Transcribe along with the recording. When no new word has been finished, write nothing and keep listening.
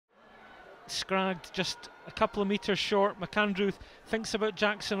Scragged just a couple of metres short. McAndrew thinks about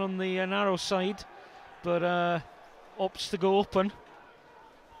Jackson on the narrow side, but opts to go open.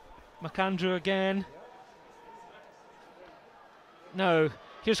 McAndrew again. Now,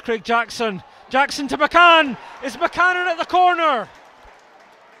 here's Craig Jackson. Jackson to McCann. Is McCann in at the corner?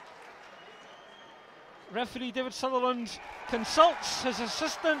 Referee David Sutherland consults his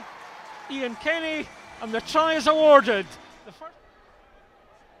assistant Ian Kenny, and the try is awarded.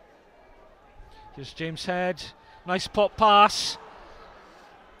 Here's James Head. Nice pop pass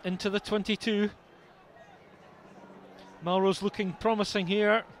into the 22. Melrose looking promising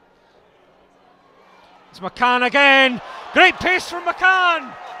here. It's McCann again. Great pace from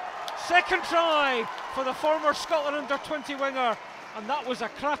McCann. Second try for the former Scotland under-20 winger, and that was a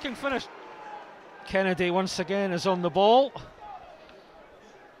cracking finish. Kennedy once again is on the ball.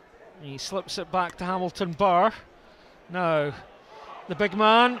 He slips it back to Hamilton Burr. Now, the big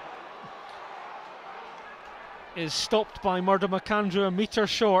man is stopped by Murdo McAndrew a metre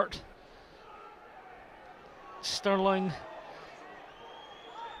short. Sterling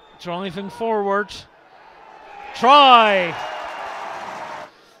driving forward. Try!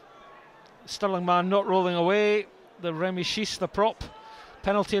 Sterling man not rolling away. The Remy Schiess, the prop.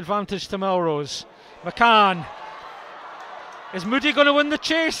 Penalty advantage to Melrose. McCann. Is Moody going to win the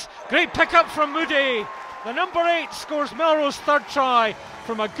chase? Great pick up from Moody. The number 8 scores Melrose third try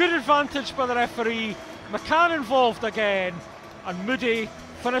from a good advantage by the referee. McCann involved again, and Moody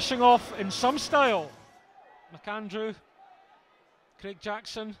finishing off in some style. McAndrew, Craig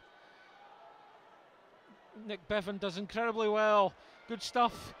Jackson, Nick Bevan does incredibly well. Good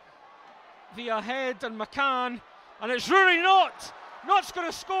stuff via Head and McCann, and it's Rory Knott. Knott's going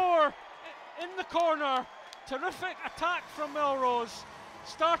to score in the corner. Terrific attack from Melrose,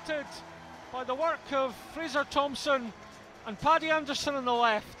 started by the work of Fraser Thompson and Paddy Anderson on the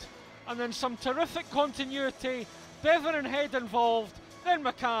left, and then some terrific continuity. Bevan and Head involved, then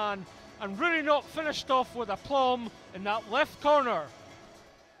McCann, and Rory Knott finished off with aplomb in that left corner.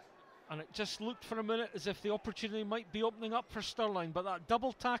 And it just looked for a minute as if the opportunity might be opening up for Stirling, but that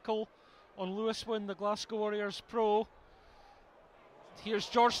double tackle on Lewis Wynn, the Glasgow Warriors pro. Here's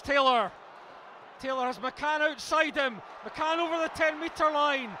George Taylor. Taylor has McCann outside him. McCann over the 10-metre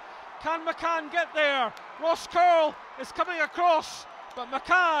line. Can McCann get there? Ross Curl is coming across, but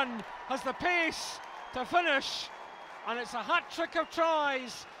McCann has the pace to finish, and it's a hat-trick of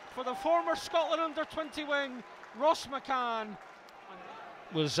tries for the former Scotland under-20 wing, Ross McCann.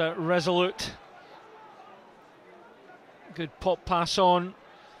 Was resolute. Good pop pass on.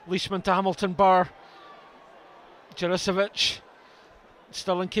 Leishman to Hamilton Burr. Juricevic.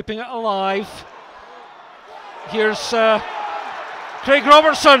 Stirling keeping it alive. Here's Craig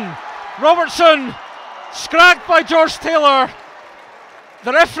Robertson. Robertson scragged by George Taylor.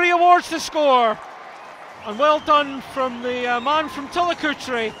 The referee awards the score, and well done from the man from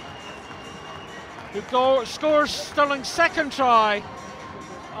Tillicoultry, who scores Stirling's second try,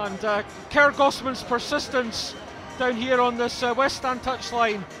 and Kerr Gossman's persistence down here on this West Stand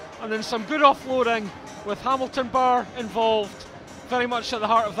touchline, and then some good offloading with Hamilton Burr involved, very much at the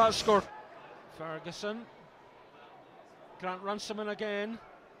heart of that score. Ferguson, Grant Runciman again,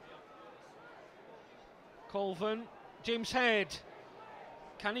 Colvin, James Head.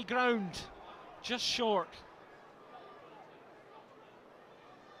 Can he ground? Just short.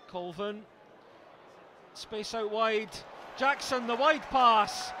 Colvin, space out wide. Jackson, the wide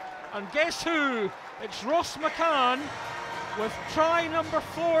pass. And guess who? It's Ross McCann with try number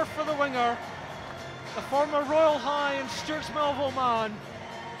 4 for the winger. The former Royal High and Stewart's Melville man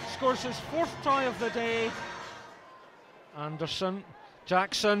scores his 4th try of the day. Anderson,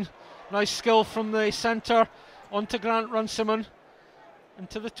 Jackson, nice skill from the centre onto Grant Runciman.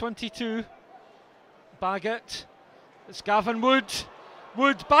 Into the 22. Baggett. It's Gavin Wood.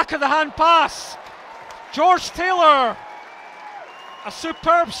 Wood, back of the hand pass. George Taylor. A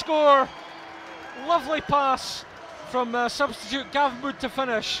superb score. Lovely pass from substitute Gavin Wood to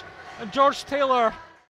finish. And George Taylor